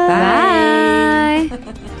 Adiós. Bye. Bye.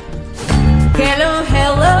 Hello,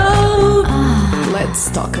 hello.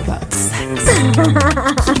 Let's talk about sex. Here we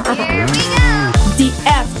go. The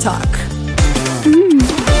F Talk.